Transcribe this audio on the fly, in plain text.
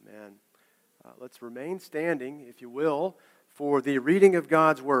Let's remain standing, if you will, for the reading of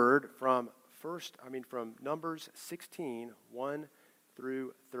God's Word from Numbers 16, 1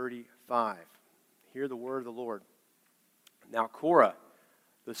 through 35. Hear the word of the Lord. Now Korah,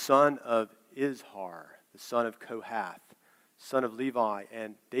 the son of Izhar, the son of Kohath, son of Levi,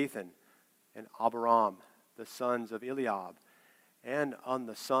 and Dathan, and Abiram, the sons of Eliab, and on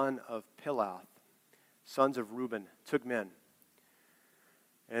the son of Pilath, sons of Reuben, took men.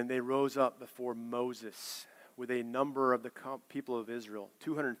 And they rose up before Moses with a number of the people of Israel,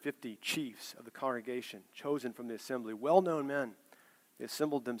 250 chiefs of the congregation, chosen from the assembly, well-known men. They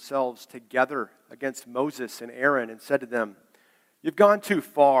assembled themselves together against Moses and Aaron and said to them, "You've gone too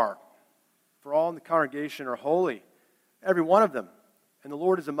far, for all in the congregation are holy, every one of them, and the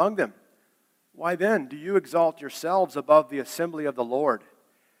Lord is among them. Why then do you exalt yourselves above the assembly of the Lord?"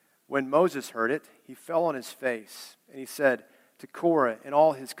 When Moses heard it, he fell on his face, and he said to Korah and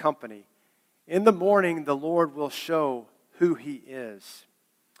all his company, "In the morning the Lord will show who he is,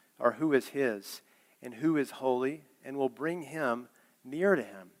 or who is his, and who is holy, and will bring him near to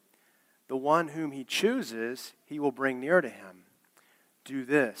him. The one whom he chooses, he will bring near to him. Do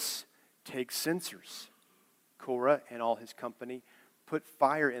this, take censers." Korah and all his company put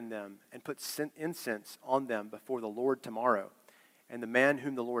fire in them and put incense on them before the Lord tomorrow. And the man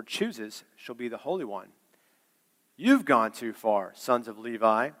whom the Lord chooses shall be the Holy One. "You've gone too far, sons of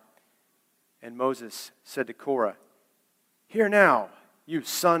Levi." And Moses said to Korah, "Hear now, you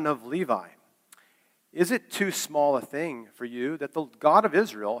son of Levi. Is it too small a thing for you that the God of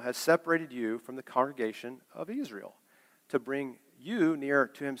Israel has separated you from the congregation of Israel to bring you near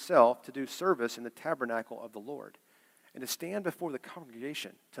to himself to do service in the tabernacle of the Lord, and to stand before the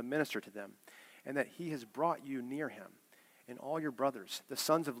congregation to minister to them, and that he has brought you near him, and all your brothers, the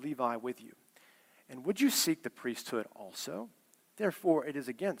sons of Levi, with you? And would you seek the priesthood also? Therefore it is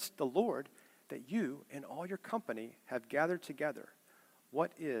against the Lord that you and all your company have gathered together.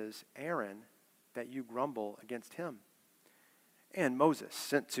 What is Aaron that you grumble against him?" And Moses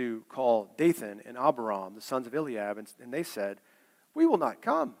sent to call Dathan and Abiram, the sons of Eliab, and they said, "We will not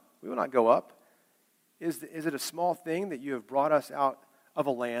come. We will not go up. Is it a small thing that you have brought us out of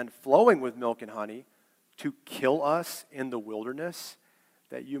a land flowing with milk and honey to kill us in the wilderness,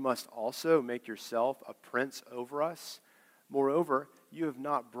 that you must also make yourself a prince over us? Moreover, you have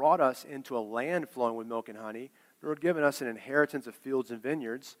not brought us into a land flowing with milk and honey, nor given us an inheritance of fields and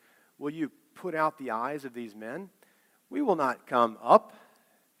vineyards. Will you put out the eyes of these men? We will not come up."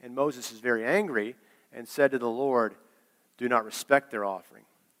 And Moses is very angry and said to the Lord, "Do not respect their offering.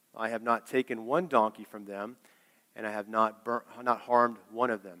 I have not taken one donkey from them, and I have not harmed one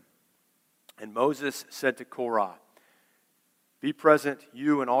of them." And Moses said to Korah, "Be present,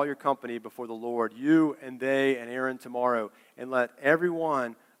 you and all your company, before the Lord, you and they and Aaron tomorrow, and let every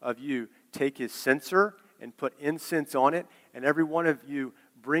one of you take his censer and put incense on it, and every one of you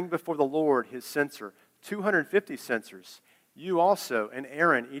bring before the Lord his censer, 250 censers, you also and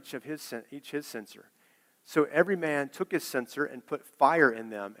Aaron each his censer." So every man took his censer and put fire in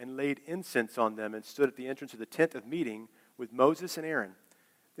them and laid incense on them and stood at the entrance of the tent of meeting with Moses and Aaron.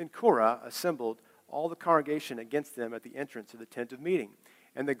 Then Korah assembled all the congregation against them at the entrance of the tent of meeting.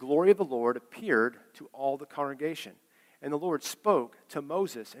 And the glory of the Lord appeared to all the congregation. And the Lord spoke to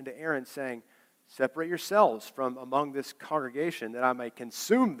Moses and to Aaron, saying, "Separate yourselves from among this congregation, that I may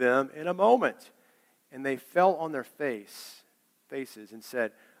consume them in a moment." And they fell on their faces and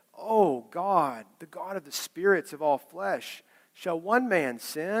said, "O God, the God of the spirits of all flesh, shall one man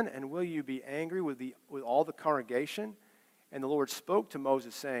sin, and will you be angry with all the congregation?" And the Lord spoke to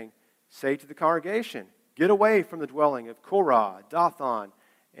Moses, saying, "Say to the congregation, get away from the dwelling of Korah, Dathan,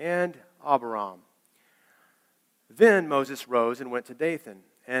 and Abiram." Then Moses rose and went to Dathan,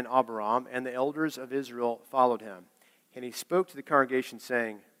 and Abiram and the elders of Israel followed him. And he spoke to the congregation,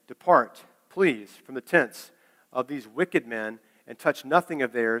 saying, "Depart, please, from the tents of these wicked men, and touch nothing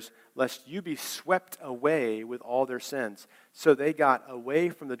of theirs, lest you be swept away with all their sins." So they got away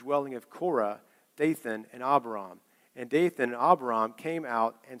from the dwelling of Korah, Dathan, and Abiram. And Dathan and Abiram came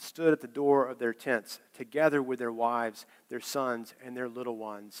out and stood at the door of their tents, together with their wives, their sons, and their little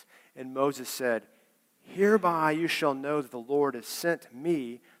ones. And Moses said, "Hereby you shall know that the Lord has sent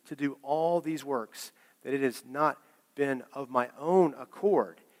me to do all these works, that it has not been of my own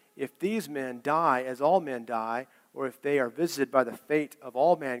accord. If these men die as all men die, or if they are visited by the fate of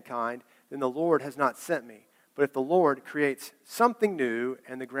all mankind, then the Lord has not sent me. But if the Lord creates something new,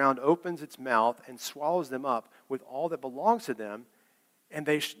 and the ground opens its mouth and swallows them up with all that belongs to them, and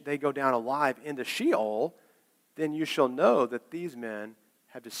they go down alive into Sheol, then you shall know that these men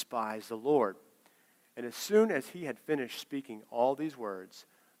have despised the Lord." And as soon as he had finished speaking all these words,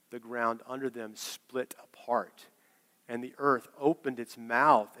 the ground under them split apart, and the earth opened its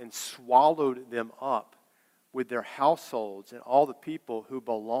mouth and swallowed them up with their households and all the people who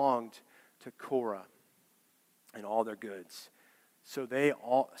belonged to Korah and all their goods. So they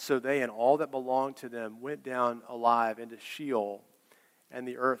and all that belonged to them went down alive into Sheol, and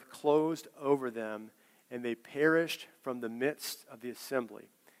the earth closed over them, and they perished from the midst of the assembly.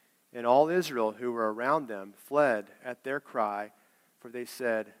 And all Israel who were around them fled at their cry, for they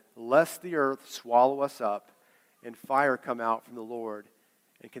said, "Lest the earth swallow us up, and fire come out from the Lord,"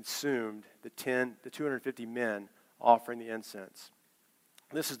 and consumed the 250 men offering the incense.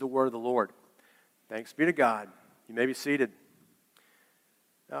 This is the word of the Lord. Thanks be to God. You may be seated.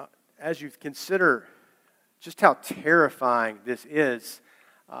 Now, as you consider just how terrifying this is,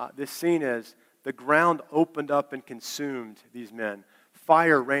 this scene is, the ground opened up and consumed these men.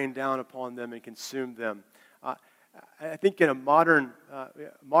 Fire rained down upon them and consumed them. I think in a modern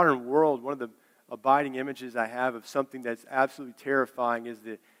world, one of the abiding images I have of something that's absolutely terrifying is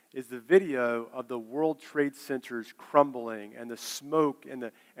the video of the World Trade Centers crumbling, and the smoke and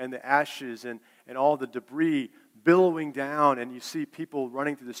the ashes and all the debris billowing down, and you see people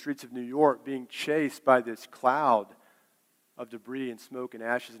running through the streets of New York being chased by this cloud of debris and smoke and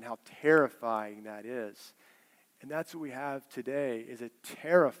ashes, and how terrifying that is. And that's what we have today, is a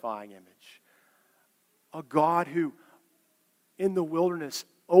terrifying image. A God who, in the wilderness,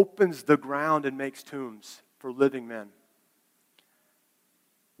 opens the ground and makes tombs for living men.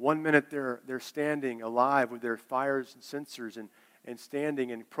 One minute they're standing alive with their fires and censers and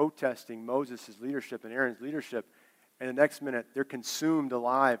standing and protesting Moses' leadership and Aaron's leadership, and the next minute they're consumed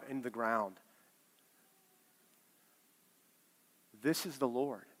alive in the ground. This is the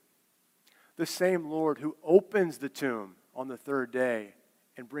Lord. The same Lord who opens the tomb on the third day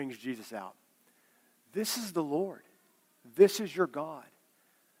and brings Jesus out. This is the Lord. This is your God.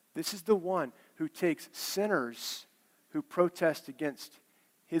 This is the one who takes sinners who protest against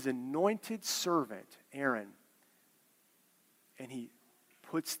his anointed servant, Aaron, and he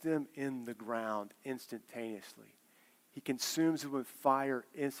puts them in the ground instantaneously. He consumes them with fire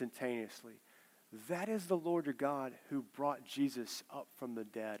instantaneously. That is the Lord your God who brought Jesus up from the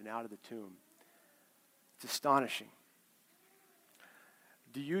dead and out of the tomb. It's astonishing.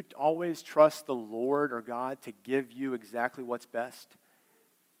 Do you always trust the Lord or God to give you exactly what's best?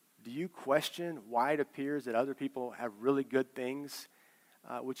 Do you question why it appears that other people have really good things,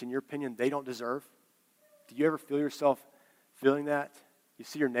 which in your opinion they don't deserve? Do you ever feel yourself feeling that? You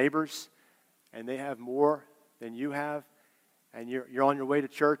see your neighbors and they have more than you have, and you're on your way to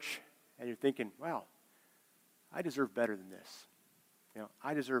church and you're thinking, wow, I deserve better than this.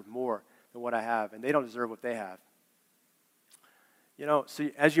 I deserve more than what I have, and they don't deserve what they have.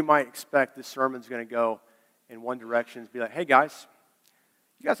 See, as you might expect, this sermon's going to go in one direction. Be like, hey guys,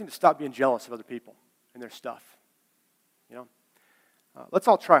 you guys need to stop being jealous of other people and their stuff. Let's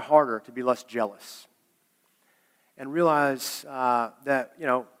all try harder to be less jealous and realize that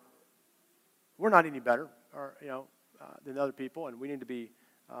we're not any better than other people, and we need to be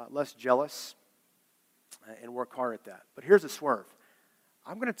less jealous and work hard at that. But here's a swerve.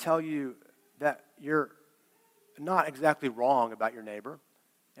 I'm going to tell you that you're not exactly wrong about your neighbor.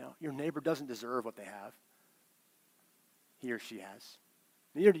 Your neighbor doesn't deserve what they have. He or she has.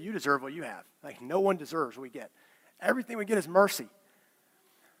 Neither do you deserve what you have. Like, no one deserves what we get. Everything we get is mercy.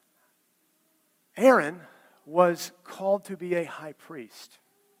 Aaron was called to be a high priest,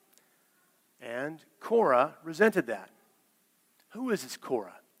 and Korah resented that. Who is this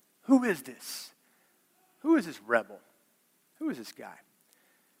Korah? Who is this? Who is this rebel? Who is this guy?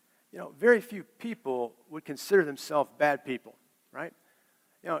 Very few people would consider themselves bad people, right?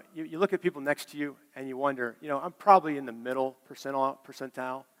 You look at people next to you and you wonder, I'm probably in the middle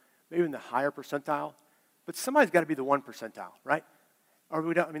percentile, maybe in the higher percentile, but somebody's got to be the 1 percentile, right? Or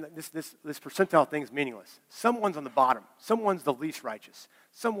we don't. This percentile thing is meaningless. Someone's on the bottom. Someone's the least righteous.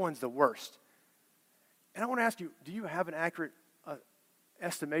 Someone's the worst. And I want to ask you, do you have an accurate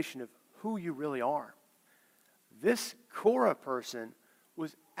estimation of who you really are? This Korah person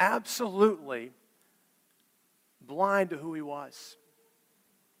was absolutely blind to who he was.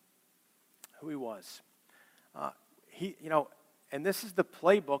 Who he was. And this is the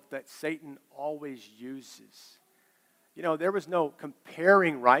playbook that Satan always uses. There was no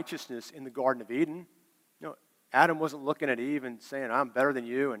comparing righteousness in the Garden of Eden. Adam wasn't looking at Eve and saying, I'm better than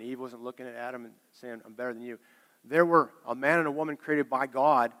you, and Eve wasn't looking at Adam and saying, I'm better than you. There were a man and a woman created by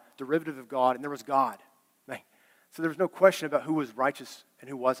God, derivative of God, and there was God. So there was no question about who was righteous and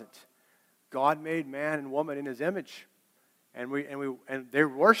who wasn't. God made man and woman in his image, and they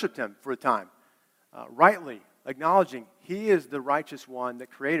worshipped him for a time, rightly acknowledging He is the righteous one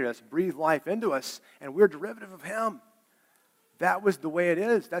that created us, breathed life into us, and we're derivative of Him. That was the way it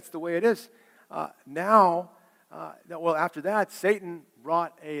is. That's the way it is. After that, Satan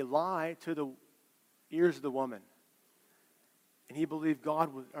brought a lie to the ears of the woman. And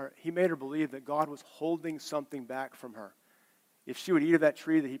he made her believe that God was holding something back from her. If she would eat of that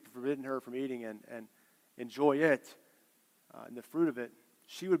tree that He forbidden her from eating and enjoy it, and the fruit of it,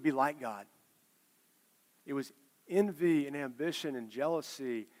 she would be like God. It was envy and ambition and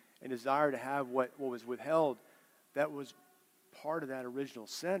jealousy and desire to have what was withheld that was part of that original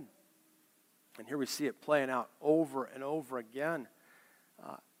sin. And here we see it playing out over and over again.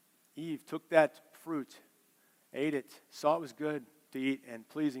 Eve took that fruit, ate it, saw it was good to eat and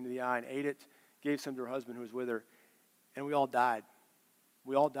pleasing to the eye, and ate it, gave some to her husband who was with her, and we all died.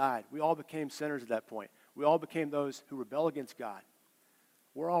 We all died. We all became sinners at that point. We all became those who rebel against God.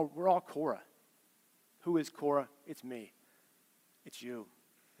 We're all Korah. Who is Korah? It's me. It's you.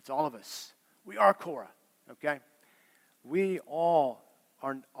 It's all of us. We are Korah, okay? We all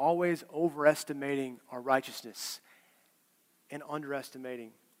are always overestimating our righteousness and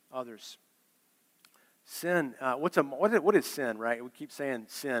underestimating others. Sin, what is sin, right? We keep saying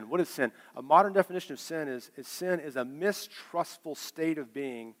sin. What is sin? A modern definition of sin is sin is a mistrustful state of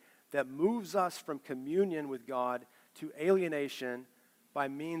being that moves us from communion with God to alienation by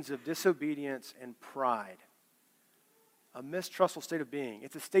means of disobedience and pride. A mistrustful state of being.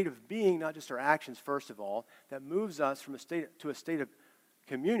 It's a state of being, not just our actions, first of all, that moves us from a state of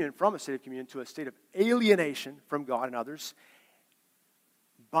communion to a state of alienation from God and others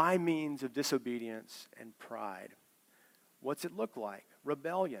by means of disobedience and pride. What's it look like?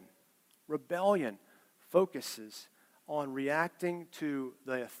 Rebellion. Rebellion focuses on reacting to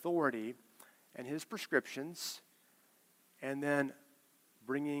the authority and His prescriptions and then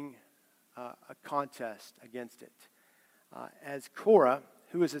bringing a contest against it. As Korah,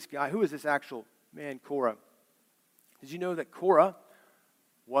 who is this guy? Who is this actual man, Korah? Did you know that Korah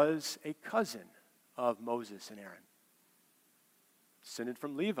was a cousin of Moses and Aaron? Descended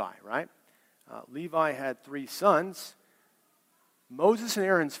from Levi, right? Levi had 3 sons. Moses and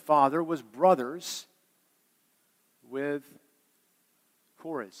Aaron's father was brothers with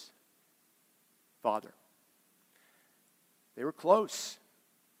Korah's father. They were close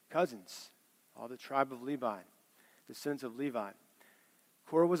cousins, all the tribe of Levi, descendants of Levi.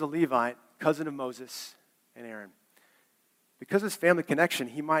 Korah was a Levite, cousin of Moses and Aaron. Because of his family connection,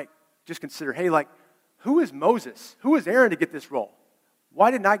 he might just consider, hey, who is Moses? Who is Aaron to get this role? Why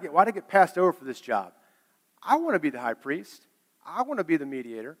did I get passed over for this job? I want to be the high priest. I want to be the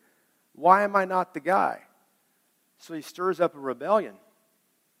mediator. Why am I not the guy? So he stirs up a rebellion.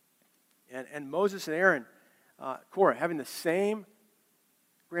 And Moses and Aaron, Korah, having the same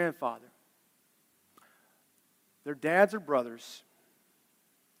grandfather. Their dads are brothers.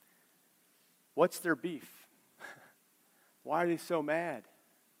 What's their beef? Why are they so mad?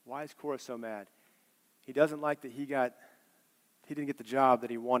 Why is Korah so mad? He doesn't like that he didn't get the job that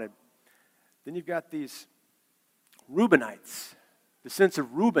he wanted. Then you've got these Reubenites, descendants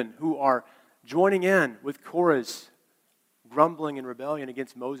of Reuben, who are joining in with Korah's grumbling and rebellion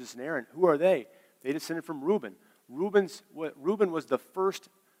against Moses and Aaron. Who are they? They descended from Reuben. Reuben was the first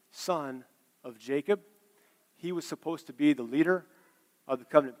son of Jacob. He was supposed to be the leader of the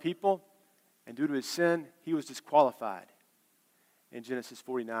covenant people, and due to his sin, he was disqualified. In Genesis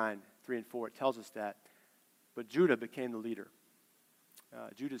 49, 3 and 4, it tells us that. But Judah became the leader.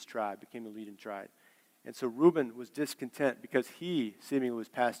 Judah's tribe became the leading tribe. And so Reuben was discontent because he seemingly was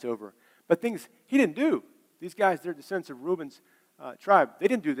passed over. But things he didn't do. These guys, they're descendants of Reuben's tribe. They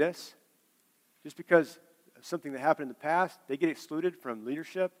didn't do this. Just because of something that happened in the past, they get excluded from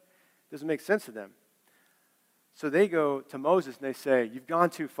leadership. It doesn't make sense to them. So they go to Moses and they say, you've gone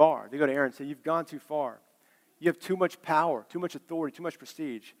too far. They go to Aaron and say, you've gone too far. You have too much power, too much authority, too much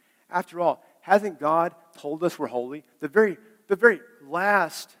prestige. After all, hasn't God told us we're holy? The very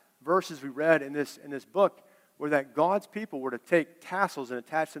last verses we read in this book were that God's people were to take tassels and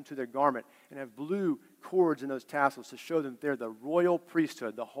attach them to their garment and have blue cords in those tassels to show them they're the royal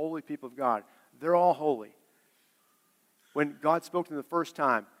priesthood, the holy people of God. They're all holy. When God spoke to them the first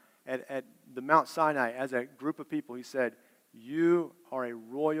time at the Mount Sinai as a group of people, He said, you are a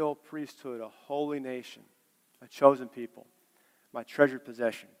royal priesthood, a holy nation, a chosen people, my treasured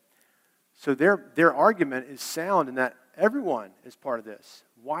possession. So their argument is sound in that everyone is part of this.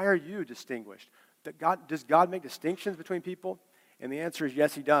 Why are you distinguished? Does God make distinctions between people? And the answer is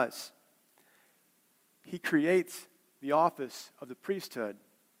yes, He does. He creates the office of the priesthood.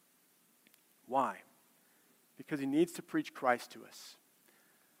 Why? Because He needs to preach Christ to us.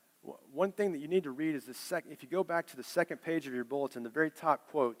 One thing that you need to read is if you go back to the second page of your bulletin, the very top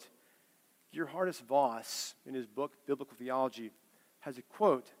quote, Geerhardus Voss, in his book, Biblical Theology, has a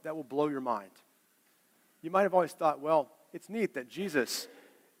quote that will blow your mind. You might have always thought, well, it's neat that Jesus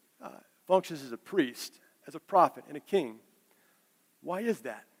functions as a priest, as a prophet, and a king. Why is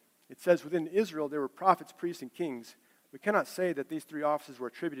that? It says within Israel there were prophets, priests, and kings. We cannot say that these three offices were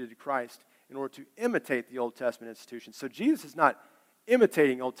attributed to Christ in order to imitate the Old Testament institutions. So Jesus is not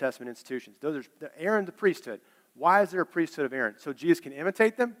imitating Old Testament institutions. Those are Aaron, the priesthood. Why is there a priesthood of Aaron? So Jesus can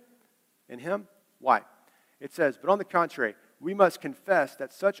imitate them and him? Why? It says, but on the contrary, we must confess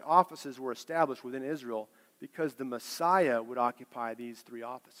that such offices were established within Israel because the Messiah would occupy these three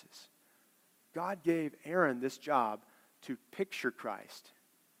offices. God gave Aaron this job to picture Christ,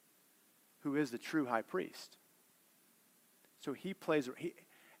 who is the true high priest. So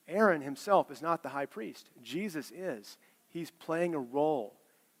Aaron himself is not the high priest. Jesus is. He's playing a role.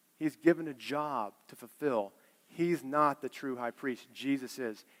 He's given a job to fulfill. He's not the true high priest. Jesus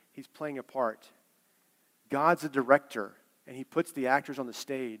is. He's playing a part. God's a director, and he puts the actors on the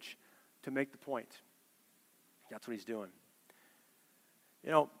stage to make the point. That's what he's doing.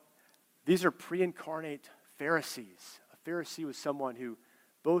 You know, these are pre-incarnate Pharisees. A Pharisee was someone who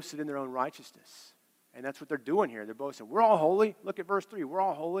boasted in their own righteousness. And that's what they're doing here. They're boasting. We're all holy. Look at verse 3. We're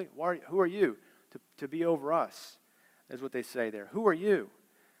all holy. Who are you to be over us? Is what they say there. Who are you?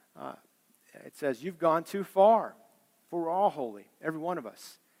 It says, you've gone too far, for we're all holy, every one of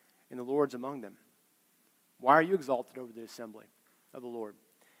us, and the Lord's among them. Why are you exalted over the assembly of the Lord?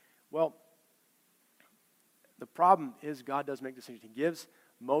 Well, the problem is God does make decisions. He gives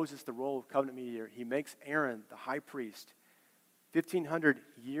Moses the role of covenant mediator. He makes Aaron the high priest. 1,500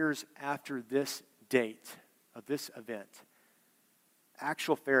 years after this date of this event,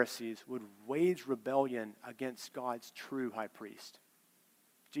 actual Pharisees would wage rebellion against God's true high priest,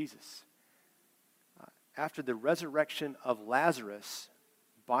 Jesus. After the resurrection of Lazarus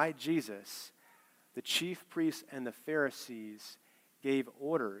by Jesus, the chief priests and the Pharisees gave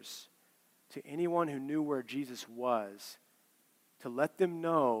orders to anyone who knew where Jesus was to let them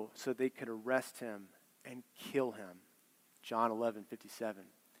know so they could arrest him and kill him. John 11:57.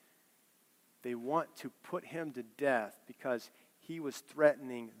 They want to put him to death because he was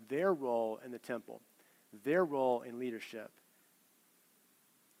threatening their role in the temple, their role in leadership,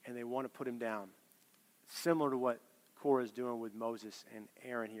 and they want to put him down. Similar to what Korah is doing with Moses and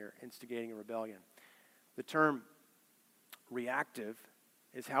Aaron here, instigating a rebellion. The term reactive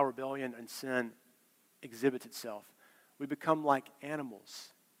is how rebellion and sin exhibits itself. We become like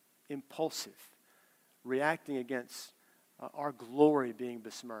animals, impulsive, reacting against our glory being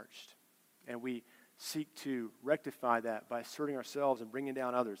besmirched. And we seek to rectify that by asserting ourselves and bringing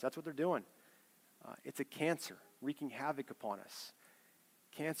down others. That's what they're doing. It's a cancer wreaking havoc upon us.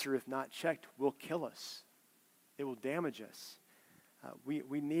 Cancer, if not checked, will kill us. It will damage us.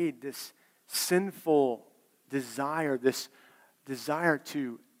 We need this sinful desire, this desire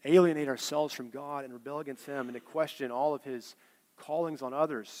to alienate ourselves from God and rebel against him and to question all of his callings on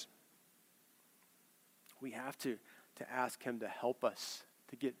others. We have to ask him to help us,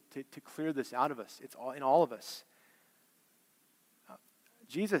 to clear this out of us. It's all in all of us.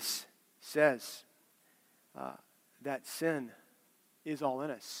 Jesus says that sin is all in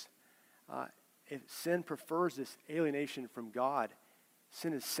us. If sin prefers this alienation from God,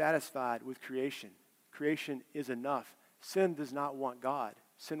 sin is satisfied with creation. Creation is enough. Sin does not want God.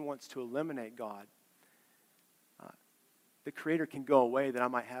 Sin wants to eliminate God. The Creator can go away that I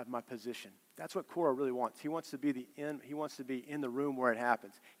might have my position. That's what Korah really wants. He wants to be in the room where it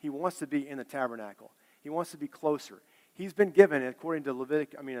happens. He wants to be in the tabernacle. He wants to be closer. He's been given, according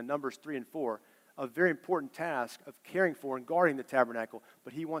to Numbers 3 and 4, a very important task of caring for and guarding the tabernacle,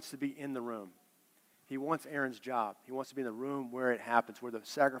 but he wants to be in the room. He wants Aaron's job. He wants to be in the room where it happens, where the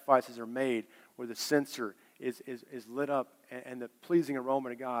sacrifices are made, where the censer is lit up and the pleasing aroma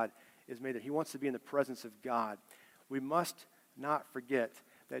to God is made there. He wants to be in the presence of God. We must not forget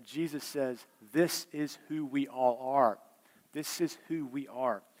that Jesus says, this is who we all are. This is who we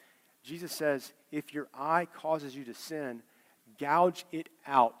are. Jesus says, if your eye causes you to sin, gouge it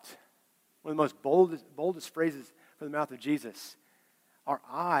out. One of the most boldest phrases from the mouth of Jesus. Our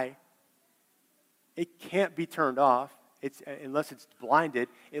eye, it can't be turned off unless it's blinded.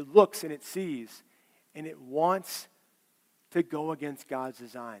 It looks and it sees, and it wants to go against God's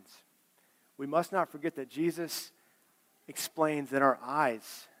designs. We must not forget that Jesus explains that our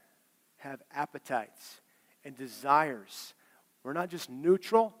eyes have appetites and desires. We're not just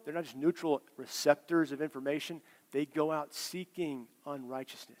neutral. They're not just neutral receptors of information. They go out seeking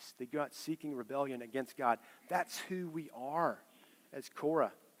unrighteousness. They go out seeking rebellion against God. That's who we are as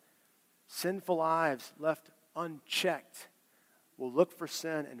Korah. Sinful lives left unchecked will look for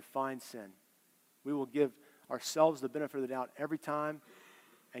sin and find sin. We will give ourselves the benefit of the doubt every time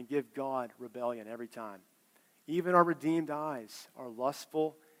and give God rebellion every time. Even our redeemed eyes are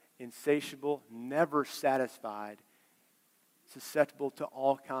lustful, insatiable, never satisfied, susceptible to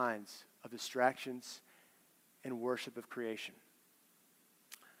all kinds of distractions and worship of creation.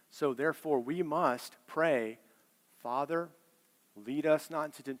 So therefore, we must pray, Father, lead us not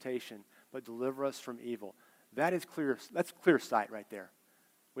into temptation, but deliver us from evil. That's clear sight right there.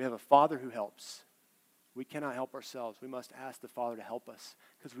 We have a Father who helps. We cannot help ourselves. We must ask the Father to help us,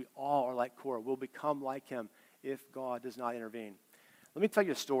 because we all are like Korah. We'll become like him if God does not intervene. Let me tell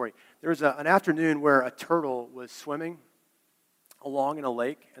you a story. There was an afternoon where a turtle was swimming along in a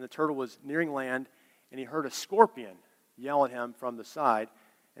lake, and the turtle was nearing land, and he heard a scorpion yell at him from the side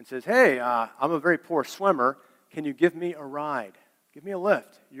and says, "Hey, I'm a very poor swimmer. Can you give me a ride? Give me a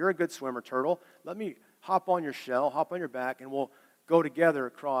lift. You're a good swimmer, turtle. Let me hop on your shell, hop on your back, and we'll go together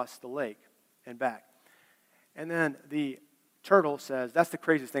across the lake and back." And then the turtle says, "That's the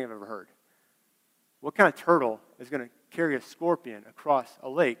craziest thing I've ever heard. What kind of turtle is going to carry a scorpion across a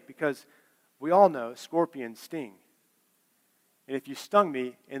lake? Because we all know scorpions sting. And if you stung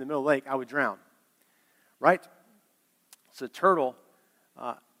me in the middle of the lake, I would drown." Right? So the turtle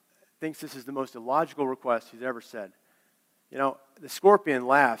thinks this is the most illogical request he's ever said. You know, the scorpion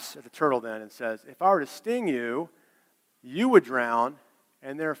laughs at the turtle then and says, "If I were to sting you, you would drown,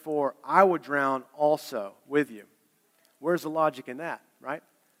 and therefore I would drown also with you." Where's the logic in that, right?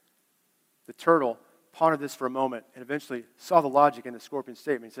 The turtle pondered this for a moment and eventually saw the logic in the scorpion's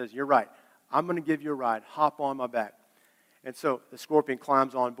statement. He says, "You're right. I'm going to give you a ride. Hop on my back." And so the scorpion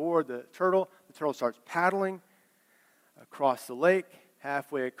climbs on board the turtle. The turtle starts paddling across the lake.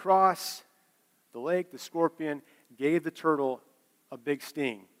 Halfway across the lake, the scorpion gave the turtle a big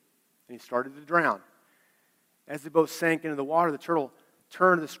sting, and he started to drown. As they both sank into the water, the turtle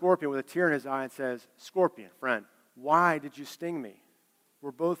turned to the scorpion with a tear in his eye and says, "Scorpion, friend, why did you sting me?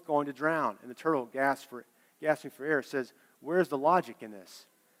 We're both going to drown." And the turtle, gasping for air, says, "Where's the logic in this?"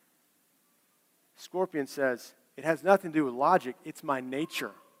 Scorpion says, "It has nothing to do with logic. It's my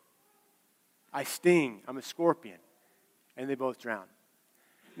nature. I sting. I'm a scorpion." And they both drown.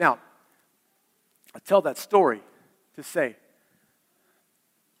 Now, I tell that story to say,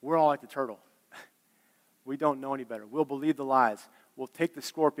 we're all like the turtle. We don't know any better. We'll believe the lies. We'll take the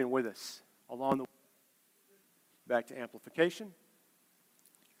scorpion with us along the way. Back to amplification.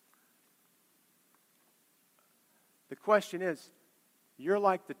 The question is, you're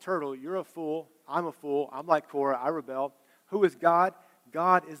like the turtle. You're a fool. I'm like Korah. I rebel. Who is God?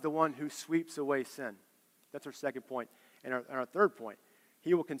 God is the one who sweeps away sin. That's our second point. And our third point,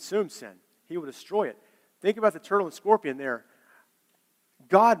 he will consume sin. He will destroy it. Think about the turtle and scorpion there.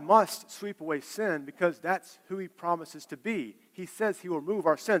 God must sweep away sin because that's who he promises to be. He says he will remove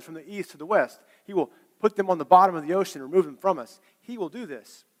our sins from the east to the west. He will put them on the bottom of the ocean and remove them from us. He will do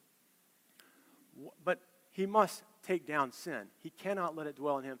this. But he must take down sin. He cannot let it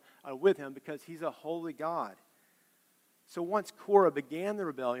dwell in him, with him, because he's a holy God. So once Korah began the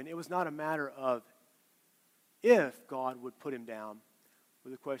rebellion, it was not a matter of if God would put him down, it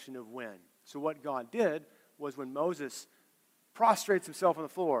was a question of when. So what God did was when Moses prostrates himself on the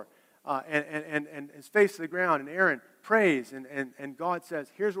floor and his face to the ground, and Aaron prays, and God says,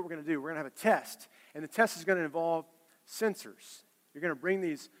 "Here's what we're going to do. We're going to have a test, and the test is going to involve censers. You're going to bring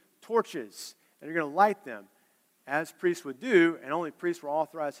these torches, and you're going to light them, as priests would do, and only priests were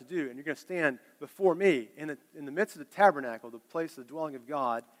authorized to do, and you're going to stand before me in the midst of the tabernacle, the place of the dwelling of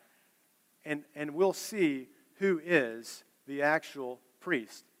God, and we'll see who is the actual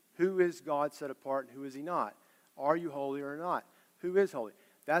priest. Who is God set apart, and who is he not? Are you holy or not? Who is holy?"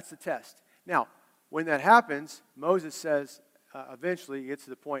 That's the test. Now, when that happens, Moses says, eventually he gets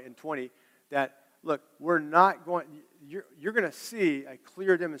to the point in 20, that, look, we're not going, you're going to see a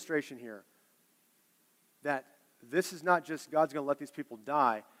clear demonstration here that this is not just God's going to let these people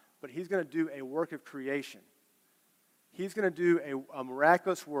die, but he's going to do a work of creation. He's going to do a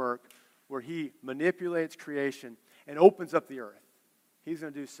miraculous work where he manipulates creation and opens up the earth. He's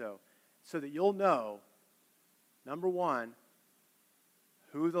going to do so that you'll know, number one,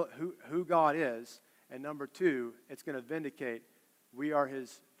 who God is, and number two, it's going to vindicate we are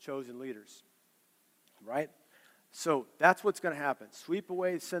his chosen leaders. Right? So that's what's going to happen. Sweep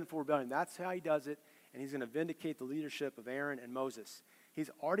away sinful rebellion. That's how he does it, and he's going to vindicate the leadership of Aaron and Moses.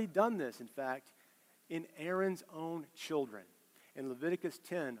 He's already done this, in fact, in Aaron's own children. In Leviticus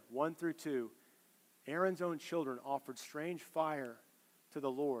 10, 1 through 2, Aaron's own children offered strange fire to the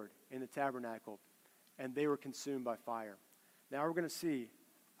Lord in the tabernacle, and they were consumed by fire. Now we're going to see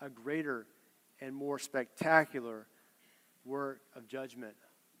a greater and more spectacular work of judgment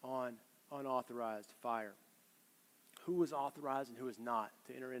on unauthorized fire. Who was authorized and who is not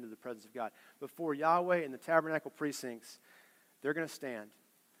to enter into the presence of God? Before Yahweh in the tabernacle precincts, they're going to stand,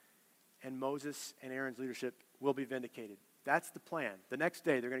 and Moses and Aaron's leadership will be vindicated. That's the plan. The next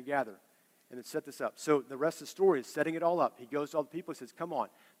day, they're going to gather and then set this up. So the rest of the story is setting it all up. He goes to all the people. He says, come on.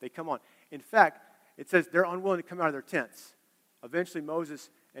 They come on. In fact, it says they're unwilling to come out of their tents. Eventually, Moses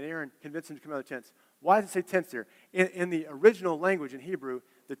and Aaron convince them to come out of their tents. Why does it say tents there? In the original language in Hebrew,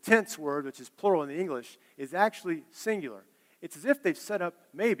 the tents word, which is plural in the English, is actually singular. It's as if they've set up,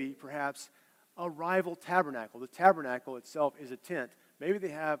 maybe, perhaps, a rival tabernacle. The tabernacle itself is a tent. Maybe they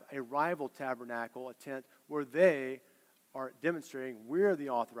have a rival tabernacle, a tent, where they are demonstrating we're the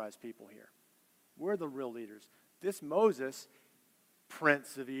authorized people here. We're the real leaders. This Moses,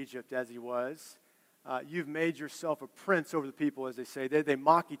 prince of Egypt as he was, you've made yourself a prince over the people, as they say. They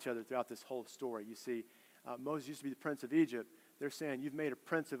mock each other throughout this whole story. You see, Moses used to be the prince of Egypt. They're saying, you've made a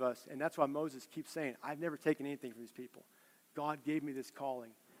prince of us. And that's why Moses keeps saying, I've never taken anything from these people. God gave me this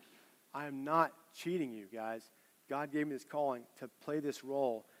calling. I am not cheating you, guys. God gave me this calling to play this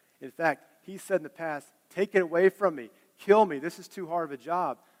role. In fact, he said in the past, take it away from me. Kill me. This is too hard of a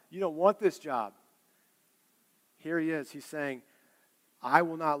job. You don't want this job. Here he is. He's saying, I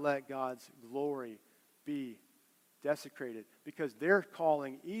will not let God's glory be desecrated, because they're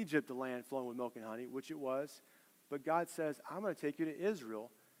calling Egypt the land flowing with milk and honey, which it was. But God says, I'm going to take you to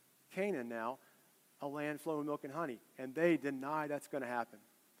Israel, Canaan now, a land flowing with milk and honey. And they deny that's going to happen.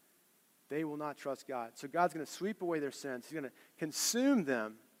 They will not trust God. So God's going to sweep away their sins. He's going to consume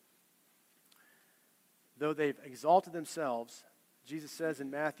them. Though they've exalted themselves, Jesus says in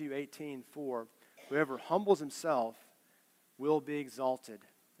Matthew 18:4, whoever humbles himself will be exalted,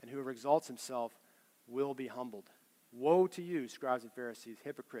 and whoever exalts himself will be humbled. Woe to you, scribes and Pharisees,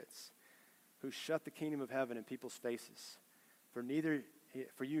 hypocrites, who shut the kingdom of heaven in people's faces. For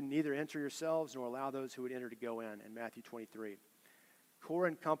you neither enter yourselves nor allow those who would enter to go in Matthew 23. Korah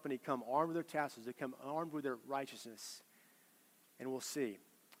and company come armed with their tassels. They come armed with their righteousness. And we'll see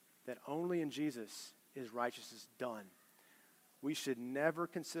that only in Jesus is righteousness done. We should never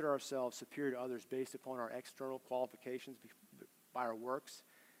consider ourselves superior to others based upon our external qualifications by our works.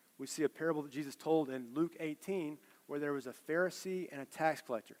 We see a parable that Jesus told in Luke 18 where there was a Pharisee and a tax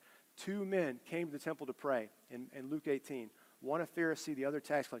collector. Two men came to the temple to pray in Luke 18. One a Pharisee, the other a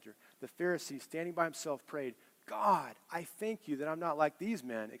tax collector. The Pharisee, standing by himself, prayed, God, I thank you that I'm not like these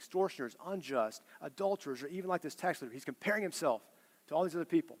men, extortioners, unjust, adulterers, or even like this tax collector. He's comparing himself to all these other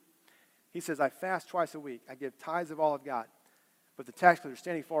people. He says, I fast twice a week. I give tithes of all I've got. But the tax collector,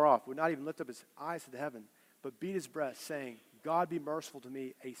 standing far off, would not even lift up his eyes to the heaven, but beat his breast, saying, God be merciful to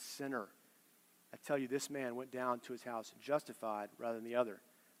me, a sinner. I tell you, this man went down to his house justified rather than the other.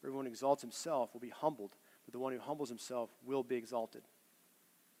 Everyone who exalts himself will be humbled, but the one who humbles himself will be exalted.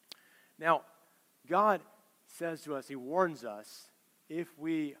 Now, God says to us, he warns us, if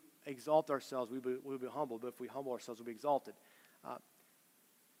we exalt ourselves, we'll be humbled, but if we humble ourselves, we'll be exalted.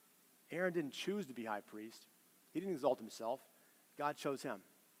 Aaron didn't choose to be high priest. He didn't exalt himself. God chose him.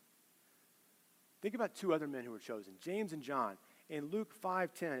 Think about two other men who were chosen, James and John. In Luke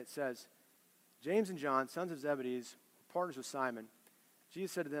 5:10, it says, James and John, sons of Zebedee, partners with Simon.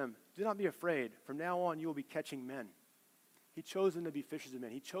 Jesus said to them, do not be afraid. From now on, you will be catching men. He chose them to be fishers of men.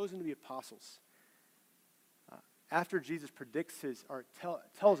 He chose them to be apostles. After Jesus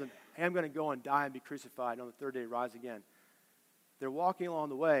tells them, hey, I'm going to go and die and be crucified, and on the third day rise again. They're walking along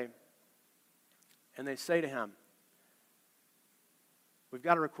the way, and they say to him, we've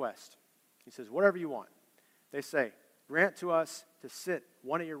got a request. He says, whatever you want. They say, grant to us to sit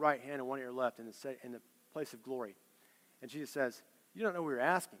one at your right hand and one at your left in the place of glory. And Jesus says, you don't know what you're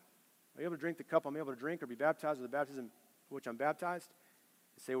asking. Are you able to drink the cup I'm able to drink, or be baptized with the baptism for which I'm baptized?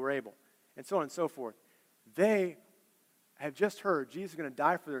 They say, we're able. And so on and so forth. They have just heard Jesus is going to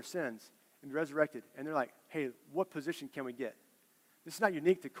die for their sins and be resurrected. And they're like, hey, what position can we get? This is not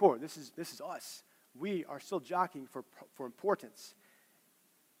unique to Korah. This is us. We are still jockeying for importance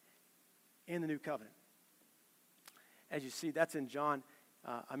in the new covenant. As you see, that's in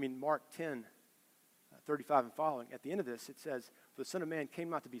Mark 10, 35 and following. At the end of this, it says, for the Son of Man came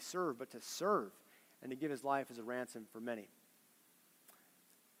not to be served, but to serve, and to give his life as a ransom for many.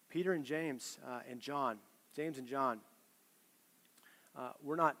 Peter and James and John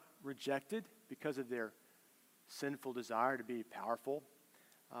were not rejected because of their sinful desire to be powerful.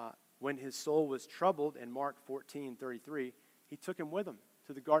 When his soul was troubled in Mark 14:33, he took him with him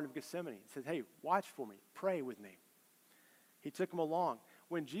to the Garden of Gethsemane. He said, hey, watch for me, pray with me. He took him along.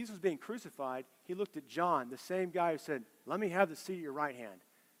 When Jesus was being crucified, he looked at John, the same guy who said, let me have the seat at your right hand.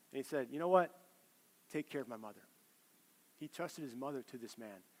 And he said, you know what? Take care of my mother. He trusted his mother to this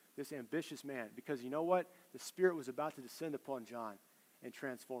man, this ambitious man, because you know what? The Spirit was about to descend upon John and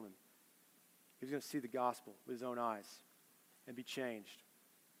transform him. He was going to see the gospel with his own eyes and be changed.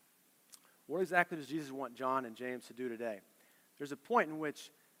 What exactly does Jesus want John and James to do today? There's a point in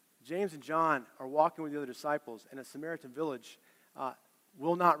which James and John are walking with the other disciples, and a Samaritan village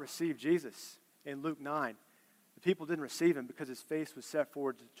will not receive Jesus. In Luke 9, the people didn't receive him because his face was set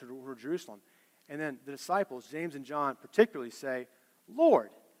forward to Jerusalem. And then the disciples, James and John particularly, say, Lord,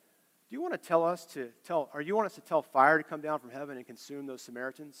 do you want us to tell fire to come down from heaven and consume those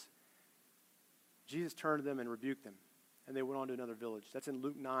Samaritans? Jesus turned to them and rebuked them, and they went on to another village. That's in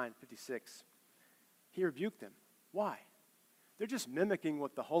Luke 9:56. He rebuked them. Why? They're just mimicking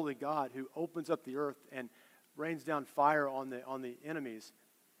what the holy God who opens up the earth and rains down fire on the enemies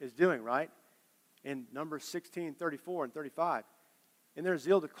is doing, right? In Numbers 16:34 and 35. In their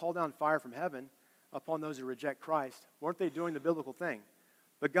zeal to call down fire from heaven upon those who reject Christ, weren't they doing the biblical thing?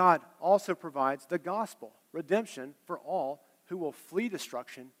 But God also provides the gospel, redemption for all who will flee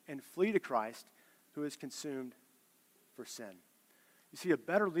destruction and flee to Christ, who is consumed for sin. You see, a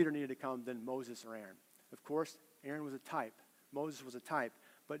better leader needed to come than Moses or Aaron. Of course, Aaron was a type. Moses was a type.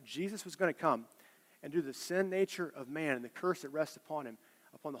 But Jesus was going to come and do the sin nature of man and the curse that rests upon him,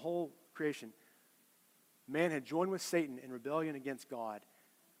 upon the whole creation. Man had joined with Satan in rebellion against God.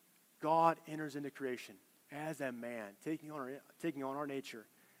 God enters into creation as a man, taking on our nature,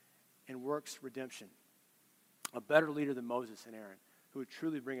 and works redemption. A better leader than Moses and Aaron, who would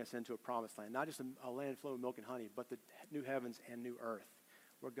truly bring us into a promised land. Not just a land flowing with milk and honey, but the new heavens and new earth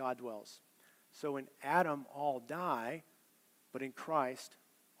where God dwells. So in Adam, all die, but in Christ,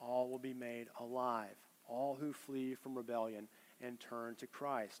 all will be made alive. All who flee from rebellion and turn to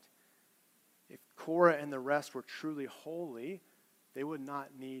Christ. If Korah and the rest were truly holy, they would not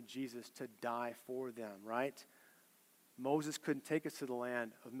need Jesus to die for them, right? Moses couldn't take us to the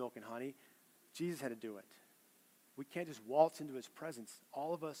land of milk and honey. Jesus had to do it. We can't just waltz into his presence.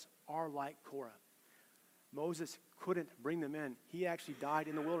 All of us are like Korah. Moses couldn't bring them in. He actually died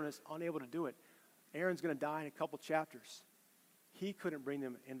in the wilderness, unable to do it. Aaron's going to die in a couple chapters. He couldn't bring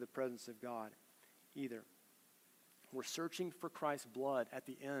them into the presence of God either. We're searching for Christ's blood at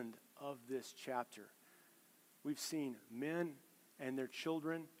the end of this chapter. We've seen men and their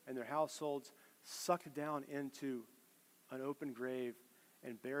children and their households sucked down into an open grave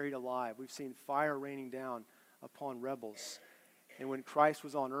and buried alive. We've seen fire raining down upon rebels. And when Christ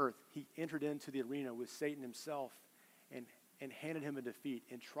was on earth, he entered into the arena with Satan himself and handed him a defeat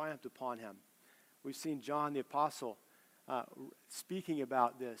and triumphed upon him. We've seen John the Apostle speaking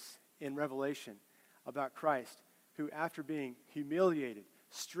about this in Revelation, about Christ, who after being humiliated,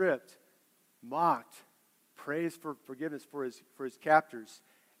 stripped, mocked, prays for forgiveness for his captors,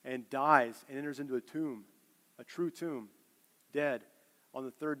 and dies and enters into a tomb, a true tomb, dead. On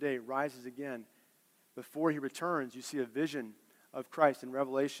the third day, rises again. Before he returns, you see a vision of Christ in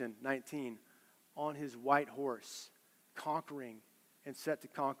Revelation 19 on his white horse, conquering and set to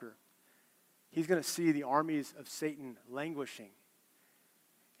conquer. He's going to see the armies of Satan languishing.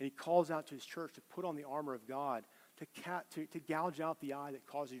 And he calls out to his church to put on the armor of God, to gouge out the eye that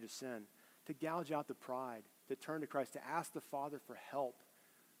causes you to sin, to gouge out the pride, to turn to Christ, to ask the Father for help,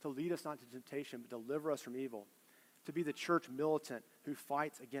 to lead us not to temptation, but deliver us from evil, to be the church militant who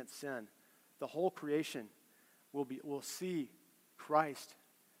fights against sin. The whole creation will see Christ,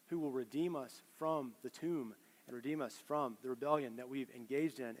 who will redeem us from the tomb and redeem us from the rebellion that we've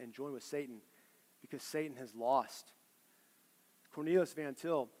engaged in and joined with Satan, because Satan has lost. Cornelius Van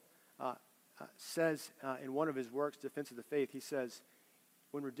Til says in one of his works, Defense of the Faith, he says,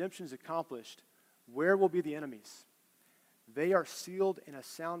 when redemption is accomplished, where will be the enemies? They are sealed in a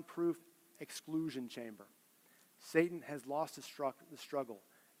soundproof exclusion chamber. Satan has lost the struggle.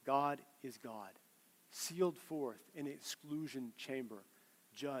 God is God. Sealed forth in an exclusion chamber.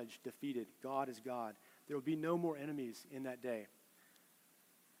 Judged, defeated. God is God. There will be no more enemies in that day.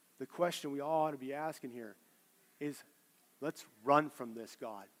 The question we all ought to be asking here is, let's run from this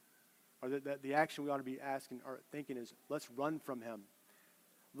God. Or the action we ought to be asking or thinking is, let's run from him.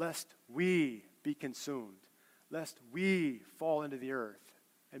 Lest we be consumed. Lest we fall into the earth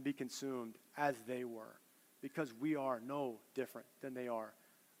and be consumed as they were. Because we are no different than they are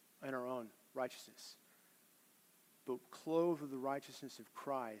in our own righteousness. But clothed with the righteousness of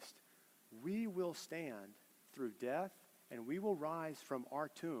Christ, we will stand through death, and we will rise from our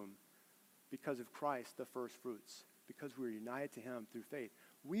tomb because of Christ, the first fruits, because we are united to him through faith.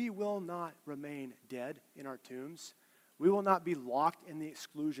 We will not remain dead in our tombs. We will not be locked in the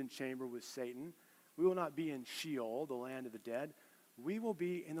exclusion chamber with Satan. We will not be in Sheol, the land of the dead. we will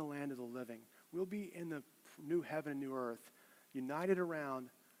be in the land of the living. We'll be in the new heaven and new earth, united around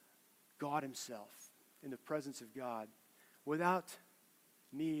God himself, in the presence of God, without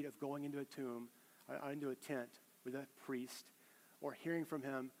need of going into a tomb, into a tent with a priest, or hearing from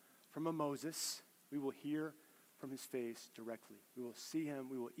him from a Moses. We will hear from his face directly. We will see him.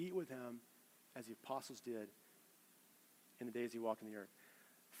 We will eat with him as the apostles did in the days he walked on the earth.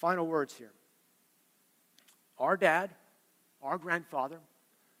 Final words here. Our dad, our grandfather,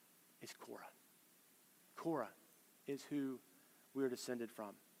 is Korah. Korah is who we are descended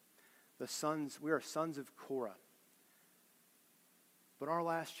from. We are sons of Korah. But our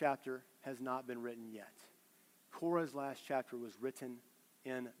last chapter has not been written yet. Korah's last chapter was written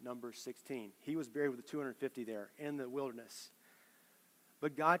in Numbers 16. He was buried with the 250 there in the wilderness.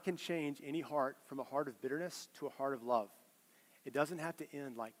 But God can change any heart from a heart of bitterness to a heart of love. It doesn't have to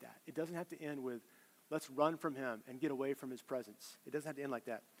end like that. It doesn't have to end with, let's run from him and get away from his presence. It doesn't have to end like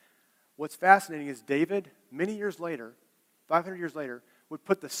that. What's fascinating is David, many years later, 500 years later, would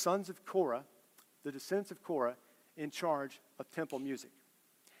put the sons of Korah, the descendants of Korah, in charge of temple music.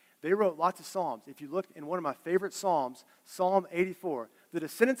 They wrote lots of psalms. If you look in one of my favorite psalms, Psalm 84, the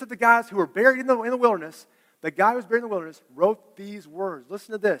descendants of the guys who were buried in the wilderness, the guy who was buried in the wilderness wrote these words.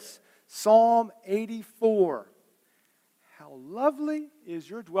 Listen to this. Psalm 84. How lovely is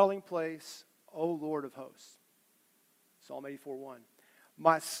your dwelling place, O Lord of hosts. Psalm 84:1.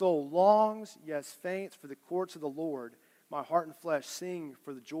 My soul longs, yes, faints for the courts of the Lord. My heart and flesh sing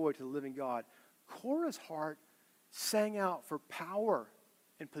for the joy to the living God. Korah's heart sang out for power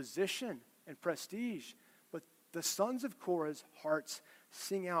and position and prestige. But the sons of Korah's hearts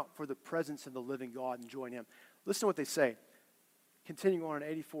sing out for the presence of the living God and join him. Listen to what they say. Continuing on in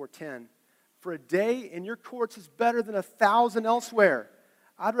 84:10. For a day in your courts is better than 1,000 elsewhere.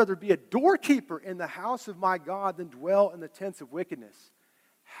 I'd rather be a doorkeeper in the house of my God than dwell in the tents of wickedness.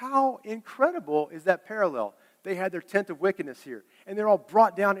 How incredible is that parallel? They had their tent of wickedness here, and they're all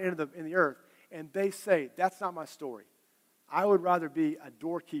brought down into the earth, and they say, that's not my story. I would rather be a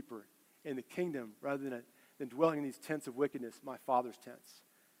doorkeeper in the kingdom rather than dwelling in these tents of wickedness, my father's tents.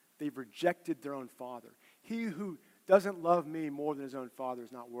 They've rejected their own father. He who doesn't love me more than his own father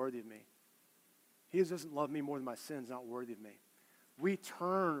is not worthy of me. He who doesn't love me more than my sin is not worthy of me. We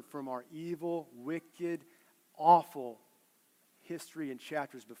turn from our evil, wicked, awful history and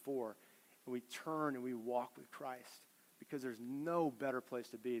chapters before, and we turn and we walk with Christ, because there's no better place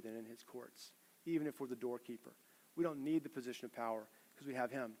to be than in his courts, even if we're the doorkeeper. We don't need the position of power because we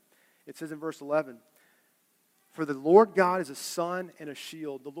have him. It says in verse 11, for the Lord God is a sun and a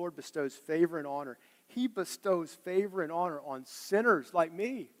shield. The Lord bestows favor and honor. He bestows favor and honor on sinners like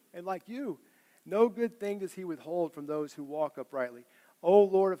me and like you. No good thing does he withhold from those who walk uprightly. O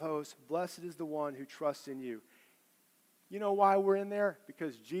Lord of hosts, blessed is the one who trusts in you. You know why we're in there?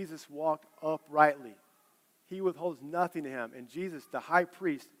 Because Jesus walked uprightly. He withholds nothing to him. And Jesus, the high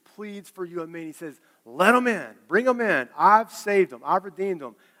priest, pleads for you and me. And he says, let them in. Bring them in. I've saved them. I've redeemed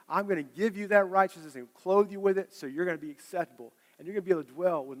them. I'm going to give you that righteousness and clothe you with it so you're going to be acceptable. And you're going to be able to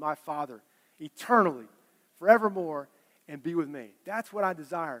dwell with my Father eternally, forevermore, and be with me. That's what I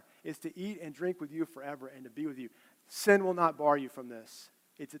desire, is to eat and drink with you forever and to be with you. Sin will not bar you from this.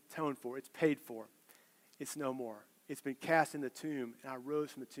 It's atoned for. It's paid for. It's no more. It's been cast in the tomb, and I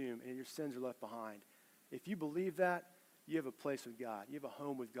rose from the tomb, and your sins are left behind. If you believe that, you have a place with God. You have a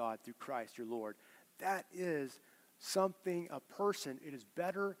home with God through Christ, your Lord. That is something, a person, it is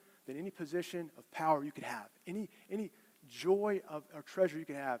better than any position of power you could have. Any joy of or treasure you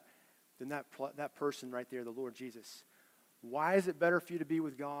could have than that person right there, the Lord Jesus. Why is it better for you to be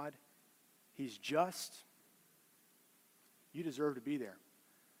with God? He's just. You deserve to be there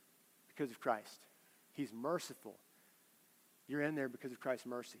because of Christ. He's merciful. You're in there because of Christ's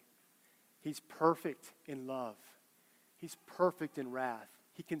mercy. He's perfect in love. He's perfect in wrath.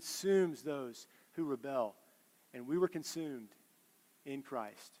 He consumes those who rebel. And we were consumed in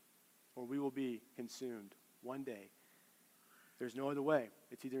Christ, or we will be consumed one day. There's no other way.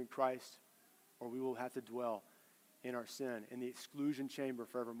 It's either in Christ or we will have to dwell in our sin, in the exclusion chamber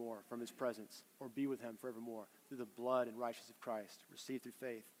forevermore from his presence, or be with him forevermore through the blood and righteousness of Christ, received through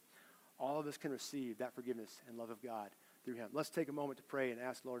faith. All of us can receive that forgiveness and love of God through him. Let's take a moment to pray and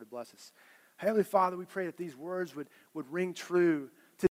ask the Lord to bless us. Heavenly Father, we pray that these words would ring true